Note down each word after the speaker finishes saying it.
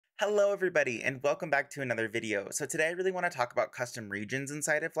Hello everybody and welcome back to another video. So today I really want to talk about custom regions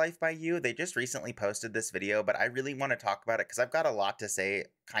inside of Life by You. They just recently posted this video, but I really want to talk about it because I've got a lot to say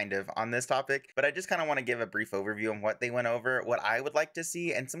kind of on this topic, but I just kind of want to give a brief overview on what they went over, what I would like to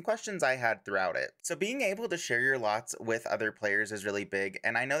see, and some questions I had throughout it. So being able to share your lots with other players is really big,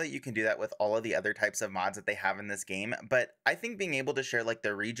 and I know that you can do that with all of the other types of mods that they have in this game, but I think being able to share like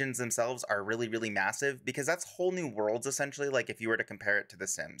the regions themselves are really massive because that's whole new worlds essentially, like if you were to compare it to The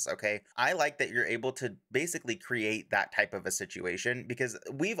Sims. Okay, I like that you're able to basically create that type of a situation because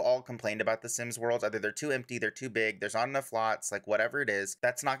we've all complained about the Sims worlds. Either they're too empty, they're too big, there's not enough lots, like whatever it is,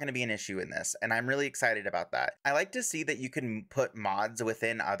 that's not going to be an issue in this. And I'm really excited about that. I like to see that you can put mods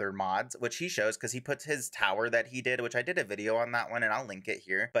within other mods, which he shows because he puts his tower that he did, which I did a video on that one and I'll link it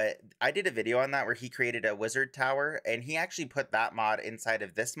here. But I did a video on that where he created a wizard tower and he actually put that mod inside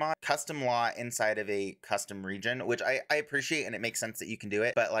of this mod, custom law inside of a custom region, which I appreciate, and it makes sense that you can do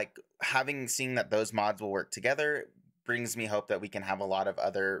it. But like seeing that those mods will work together brings me hope that we can have a lot of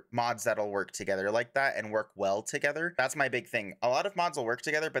other mods that'll work together like that and work well together. That's my big thing. A lot of mods will work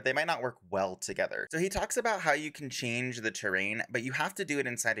together, but they might not work well together. So he talks about how you can change the terrain, but you have to do it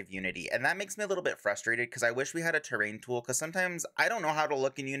inside of Unity. And that makes me a little bit frustrated because I wish we had a terrain tool, because sometimes I don't know how to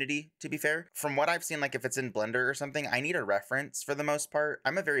look in Unity, to be fair. From what I've seen, like if it's in Blender or something, I need a reference for the most part.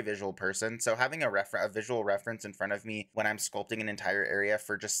 I'm a very visual person, so having a visual reference in front of me when I'm sculpting an entire area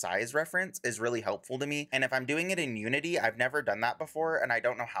for just size reference is really helpful to me. And if I'm doing it in Unity, I've never done that before, and I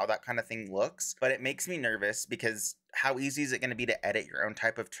don't know how that kind of thing looks, but it makes me nervous because how easy is it going to be to edit your own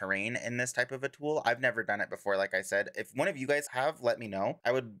type of terrain in this type of a tool? I've never done it before, like I said. If one of you guys have, let me know.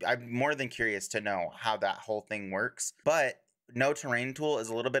 I'm more than curious to know how that whole thing works. But no terrain tool is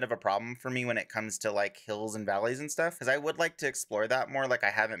a little bit of a problem for me when it comes to like hills and valleys and stuff, because I would like to explore that more, like I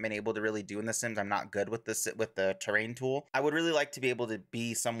haven't been able to really do in The Sims. I'm not good with the terrain tool. I would really like to be able to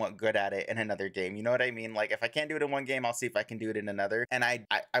be somewhat good at it in another game. You know what I mean? Like if I can't do it in one game, I'll see if I can do it in another. And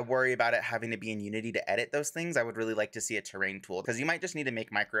I worry about it having to be in Unity to edit those things. I would really like to see a terrain tool because you might just need to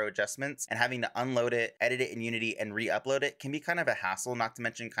make micro adjustments, and having to unload it, edit it in Unity, and re-upload it can be kind of a hassle, not to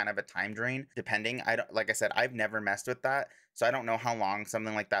mention kind of a time drain, depending. Like I said, I've never messed with that, so I don't know how long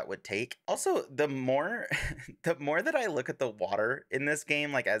something like that would take. Also, the more that I look at the water in this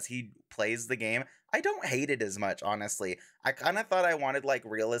game, like as he plays the game, I don't hate it as much, honestly. I kind of thought I wanted like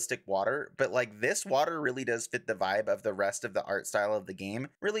realistic water, but like this water really does fit the vibe of the rest of the art style of the game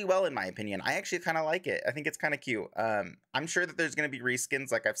really well, in my opinion. I actually kind of like it. I think it's kind of cute. I'm sure that there's going to be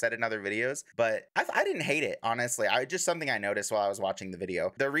reskins, like I've said in other videos, but I didn't hate it, honestly. Just something I noticed while I was watching the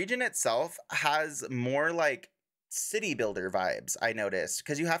video. The region itself has more like city builder vibes, I noticed,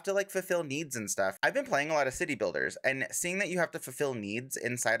 because you have to like fulfill needs and stuff. I've been playing a lot of city builders, and seeing that you have to fulfill needs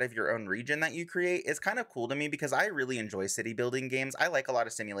inside of your own region that you create is kind of cool to me because I really enjoy city building games. I like a lot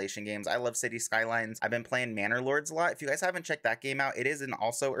of simulation games. I love City Skylines. I've been playing Manor Lords a lot. If you guys haven't checked that game out, it is in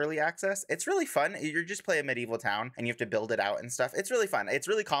also early access. It's really fun. You just play a medieval town and you have to build it out and stuff. It's really fun. It's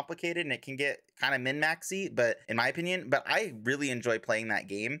really complicated and it can get kind of min-maxy, but in my opinion, but I really enjoy playing that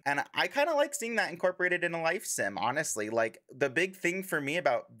game, and I kind of like seeing that incorporated in a life sim. Honestly, like the big thing for me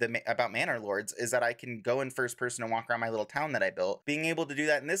about Manor Lords is that I can go in first person and walk around my little town that I built. Being able to do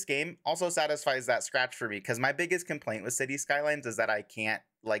that in this game also satisfies that scratch for me, because my biggest complaint with City Skylines is that I can't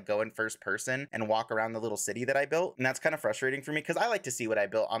like go in first person and walk around the little city that I built, and that's kind of frustrating for me because I like to see what I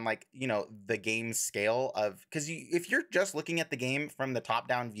built on like, you know, the game's scale of, because if you're just looking at the game from the top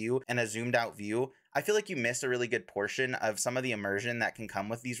down view and a zoomed out view, I feel like you miss a really good portion of some of the immersion that can come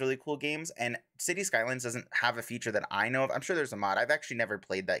with these really cool games. And City Skylines doesn't have a feature that I know of. I'm sure there's a mod. I've actually never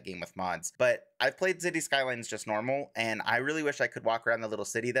played that game with mods, but I've played City Skylines just normal, and I really wish I could walk around the little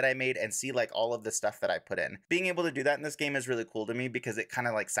city that I made and see like all of the stuff that I put in. Being able to do that in this game is really cool to me because it kind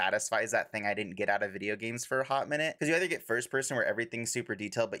of like satisfies that thing I didn't get out of video games for a hot minute. Because you either get first person where everything's super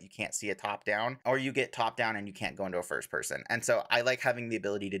detailed but you can't see a top down, or you get top down and you can't go into a first person. And so I like having the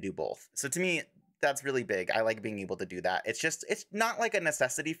ability to do both. So to me, that's really big. I like being able to do that. It's not like a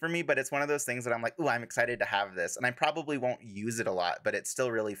necessity for me, but it's one of those things that I'm like, ooh, I'm excited to have this. And I probably won't use it a lot, but it's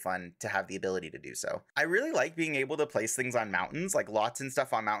still really fun to have the ability to do so. I really like being able to place things on mountains, like lots and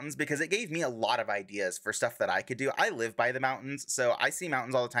stuff on mountains, because it gave me a lot of ideas for stuff that I could do. I live by the mountains, so I see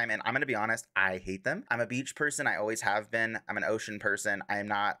mountains all the time, and I'm gonna be honest, I hate them. I'm a beach person. I always have been. I'm an ocean person. I am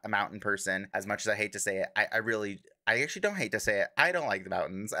not a mountain person, as much as I hate to say it. I actually don't hate to say it. I don't like the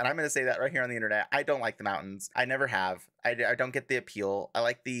mountains, and I'm going to say that right here on the internet. I don't like the mountains. I never have. I don't get the appeal.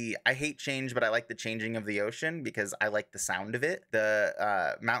 I hate change, but I like the changing of the ocean because I like the sound of it.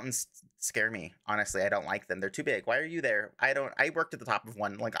 The mountains scare me. Honestly, I don't like them. They're too big. Why are you there? I worked at the top of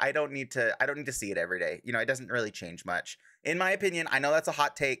one. Like I don't need to see it every day. You know, it doesn't really change much. In my opinion, I know that's a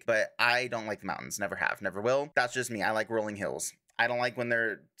hot take, but I don't like the mountains. Never have, never will. That's just me. I like rolling hills. I don't like when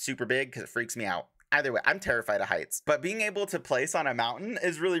they're super big because it freaks me out. Either way, I'm terrified of heights. But being able to place on a mountain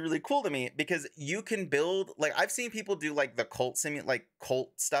is really, really cool to me because you can build, like I've seen people do like the cult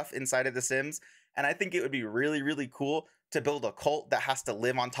stuff inside of The Sims. And I think it would be really, really cool to build a cult that has to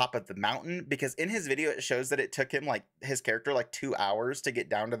live on top of the mountain, because in his video it shows that it took him, like his character, like 2 hours to get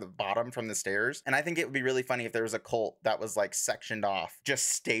down to the bottom from the stairs. And I think it would be really funny if there was a cult that was like sectioned off, just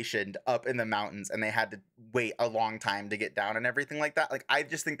stationed up in the mountains, and they had to wait a long time to get down and everything like that. Like I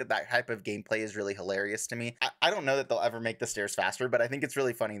just think that that type of gameplay is really hilarious to me. I don't know that they'll ever make the stairs faster, but I think it's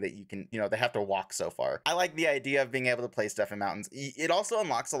really funny that you can, you know, they have to walk so far. I like the idea of being able to place stuff in mountains. It also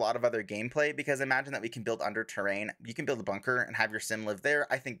unlocks a lot of other gameplay, because imagine that we can build under terrain. You can build a bunker and have your sim live there.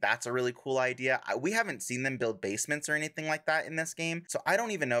 I think that's a really cool idea. We haven't seen them build basements or anything like that in this game, so I don't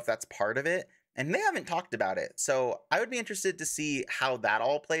even know if that's part of it. And they haven't talked about it. So I would be interested to see how that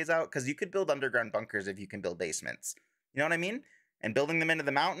all plays out, because you could build underground bunkers if you can build basements. You know what I mean? And building them into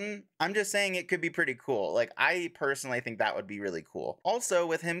the mountain, I'm just saying it could be pretty cool. Like, I personally think that would be really cool. Also,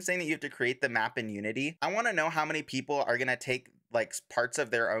 with him saying that you have to create the map in Unity, I want to know how many people are going to take like parts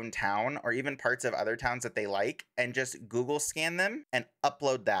of their own town or even parts of other towns that they like and just Google scan them and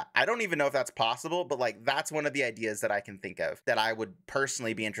upload that. I don't even know if that's possible, but like that's one of the ideas that I can think of that I would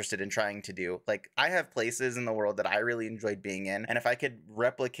personally be interested in trying to do. Like I have places in the world that I really enjoyed being in, and if I could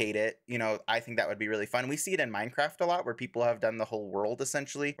replicate it, you know, I think that would be really fun. We see it in Minecraft a lot where people have done the whole world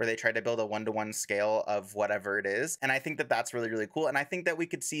essentially, where they try to build a 1-to-1 scale of whatever it is. And I think that that's really, really cool. And I think that we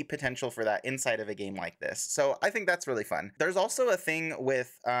could see potential for that inside of a game like this. So I think that's really fun. There's also a thing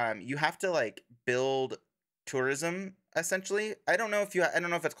with you have to like build tourism essentially. I don't know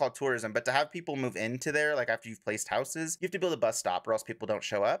if it's called tourism, but to have people move into there, like after you've placed houses, you have to build a bus stop or else people don't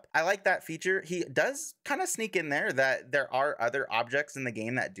show up. I like that feature. He does kind of sneak in there that there are other objects in the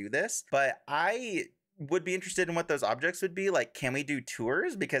game that do this, but I would be interested in what those objects would be. Like, can we do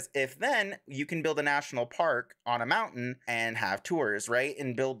tours? Because if then you can build a national park on a mountain and have tours, right?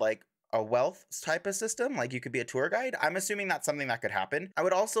 And build like a wealth type of system, like you could be a tour guide. I'm assuming that's something that could happen. I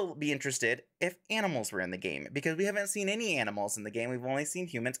would also be interested if animals were in the game, because we haven't seen any animals in the game. We've only seen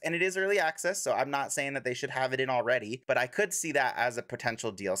humans, and it is early access, so I'm not saying that they should have it in already, but I could see that as a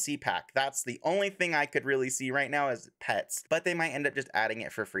potential DLC pack. That's the only thing I could really see right now is pets, but they might end up just adding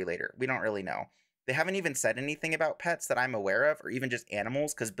it for free later. We don't really know. They haven't even said anything about pets that I'm aware of, or even just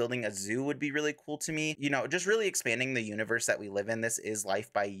animals, because building a zoo would be really cool to me. You know, just really expanding the universe that we live in. This is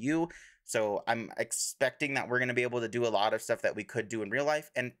Life by You. So I'm expecting that we're going to be able to do a lot of stuff that we could do in real life.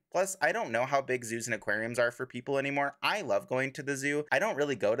 And plus, I don't know how big zoos and aquariums are for people anymore. I love going to the zoo. I don't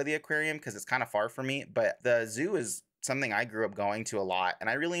really go to the aquarium because it's kind of far for me, but the zoo is something I grew up going to a lot, and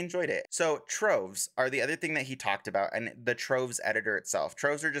I really enjoyed it. So troves are the other thing that he talked about, and the troves editor itself.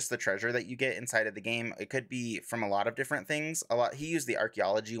 Troves are just the treasure that you get inside of the game. It could be from a lot of different things. He used the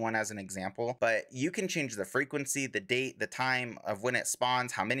archaeology one as an example, but you can change the frequency, the date, the time of when it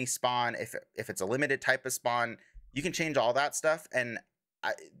spawns, how many spawn, if it's a limited type of spawn. You can change all that stuff, and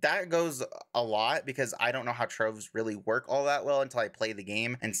that goes a lot because I don't know how troves really work all that well until I play the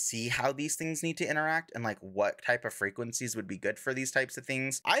game and see how these things need to interact and like what type of frequencies would be good for these types of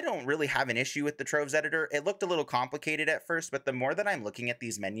things. I don't really have an issue with the troves editor. It looked a little complicated at first, but the more that I'm looking at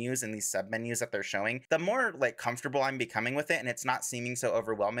these menus and these sub menus that they're showing, the more like comfortable I'm becoming with it, and it's not seeming so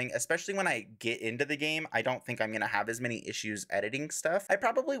overwhelming. Especially when I get into the game, I don't think I'm gonna have as many issues editing stuff. I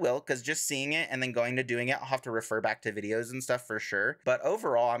probably will, because just seeing it and then going to doing it, I'll have to refer back to videos and stuff for sure. But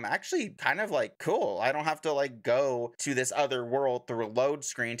overall, I'm actually kind of like, cool. I don't have to like go to this other world through a load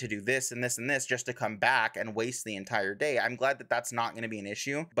screen to do this and this and this just to come back and waste the entire day. I'm glad that that's not going to be an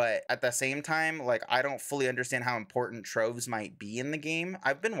issue, but at the same time, like, I don't fully understand how important troves might be in the game.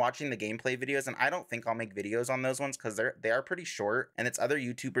 I've been watching the gameplay videos, and I don't think I'll make videos on those ones because they are pretty short, and it's other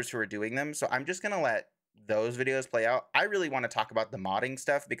YouTubers who are doing them. So I'm just gonna let those videos play out. I really want to talk about the modding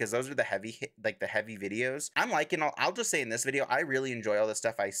stuff because those are the heavy videos. I'll just say in this video, I really enjoy all the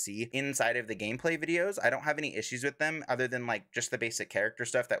stuff I see inside of the gameplay videos. I don't have any issues with them other than like just the basic character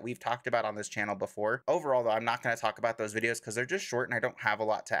stuff that we've talked about on this channel before. Overall though, I'm not going to talk about those videos because they're just short and I don't have a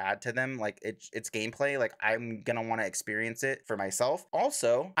lot to add to them. Like it's gameplay. Like I'm going to want to experience it for myself.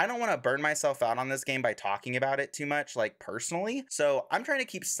 Also, I don't want to burn myself out on this game by talking about it too much, like personally. So I'm trying to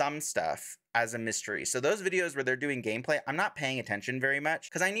keep some stuff as a mystery. So those videos where they're doing gameplay, I'm not paying attention very much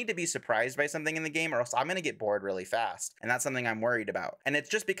because I need to be surprised by something in the game or else I'm going to get bored really fast. And that's something I'm worried about. And it's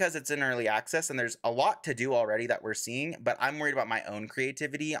just because it's in early access and there's a lot to do already that we're seeing, but I'm worried about my own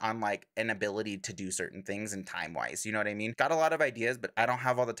creativity on like an ability to do certain things and time wise. You know what I mean? Got a lot of ideas, but I don't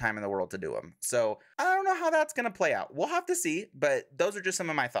have all the time in the world to do them. So I don't know how that's going to play out. We'll have to see, but those are just some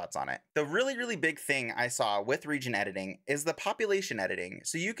of my thoughts on it. The really, really big thing I saw with region editing is the population editing.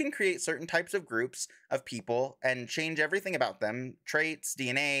 So you can create certain types of groups of people and change everything about them, traits,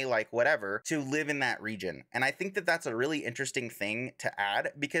 DNA, like whatever, to live in that region. And I think that that's a really interesting thing to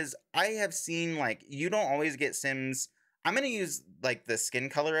add because I have seen like you don't always get Sims. I'm going to use like the skin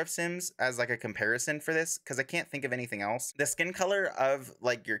color of Sims as like a comparison for this because I can't think of anything else. The skin color of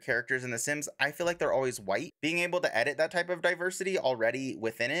like your characters in the Sims, I feel like they're always white. Being able to edit that type of diversity already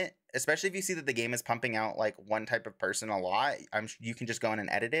within it, especially if you see that the game is pumping out like one type of person a lot, you can just go in and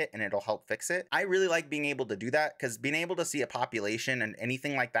edit it and it'll help fix it. I really like being able to do that because being able to see a population and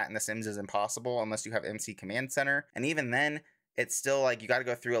anything like that in the Sims is impossible unless you have MC Command Center. And even then, it's still like you got to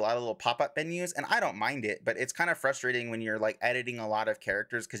go through a lot of little pop-up menus, and I don't mind it, but it's kind of frustrating when you're like editing a lot of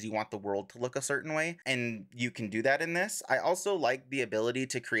characters because you want the world to look a certain way, and you can do that in this. I also like the ability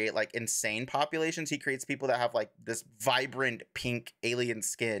to create like insane populations. He creates people that have like this vibrant pink alien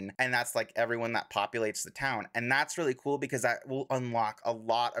skin, and that's like everyone that populates the town, and that's really cool because that will unlock a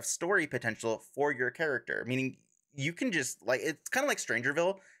lot of story potential for your character, meaning you can just like, it's kind of like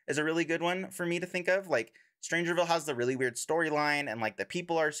Strangerville is a really good one for me to think of. Like Strangerville has the really weird storyline and like the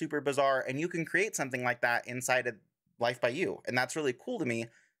people are super bizarre, and you can create something like that inside of Life by You. And that's really cool to me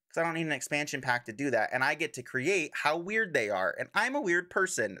because I don't need an expansion pack to do that. And I get to create how weird they are. And I'm a weird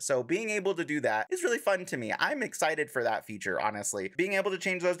person. So being able to do that is really fun to me. I'm excited for that feature, honestly. Being able to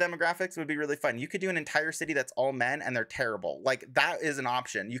change those demographics would be really fun. You could do an entire city that's all men and they're terrible. Like that is an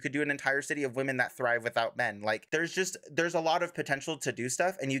option. You could do an entire city of women that thrive without men. Like there's a lot of potential to do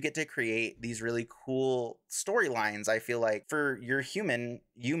stuff, and you get to create these really cool storylines, I feel like, for your human,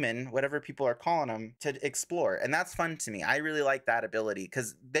 whatever people are calling them, to explore. And that's fun to me. I really like that ability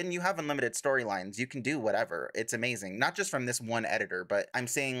because then you have unlimited storylines. You can do whatever. It's amazing. Not just from this one editor, but I'm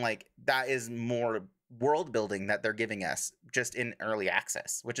saying like that is more world building that they're giving us just in early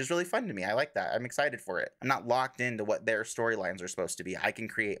access, which is really fun to me. I like that. I'm excited for it. I'm not locked into what their storylines are supposed to be. I can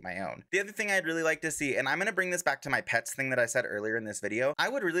create my own. The other thing I'd really like to see, and I'm going to bring this back to my pets thing that I said earlier in this video, I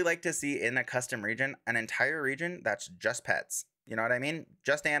would really like to see in a custom region, an entire region that's just pets. You know what I mean?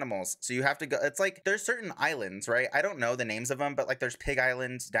 Just animals. So you have to go, it's like there's certain islands, right? I don't know the names of them, but like there's pig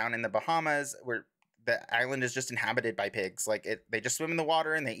islands down in the Bahamas where the island is just inhabited by pigs. Like they just swim in the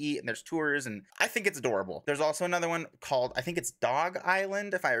water and they eat, and there's tours, and I think it's adorable. There's also another one called, I think it's Dog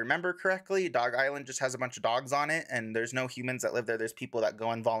Island, if I remember correctly. Dog Island just has a bunch of dogs on it, and there's no humans that live there. There's people that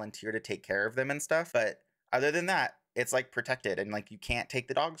go and volunteer to take care of them and stuff. But other than that, it's like protected, and like you can't take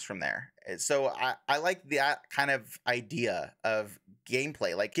the dogs from there. So I like that kind of idea of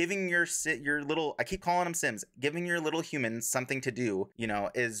gameplay, like giving your little, I keep calling them Sims, giving your little humans something to do, you know,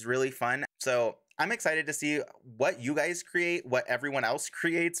 is really fun. So I'm excited to see what you guys create, what everyone else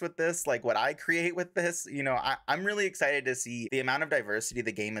creates with this, like what I create with this. You know, I'm really excited to see the amount of diversity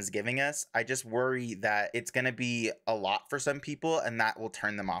the game is giving us. I just worry that it's going to be a lot for some people and that will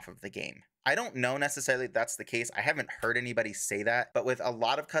turn them off of the game. I don't know necessarily if that's the case. I haven't heard anybody say that, but with a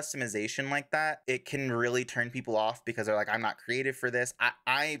lot of customization like that, it can really turn people off because they're like, I'm not creative for this.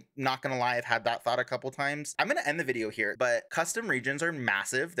 I'm not gonna lie, I've had that thought a couple times. I'm gonna end the video here, but custom regions are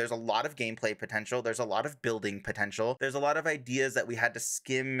massive. There's a lot of gameplay potential. There's a lot of building potential. There's a lot of ideas that we had to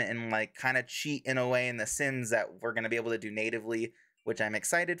skim and like kind of cheat in a way in the Sims that we're gonna be able to do natively, which I'm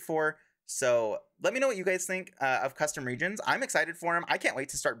excited for. So let me know what you guys think of custom regions. I'm excited for them. I can't wait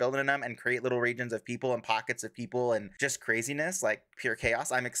to start building them and create little regions of people and pockets of people and just craziness, like pure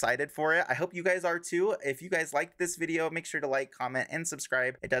chaos. I'm excited for it. I hope you guys are too. If you guys liked this video, make sure to like, comment, and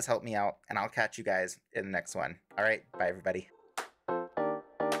subscribe. It does help me out, and I'll catch you guys in the next one. All right, bye everybody.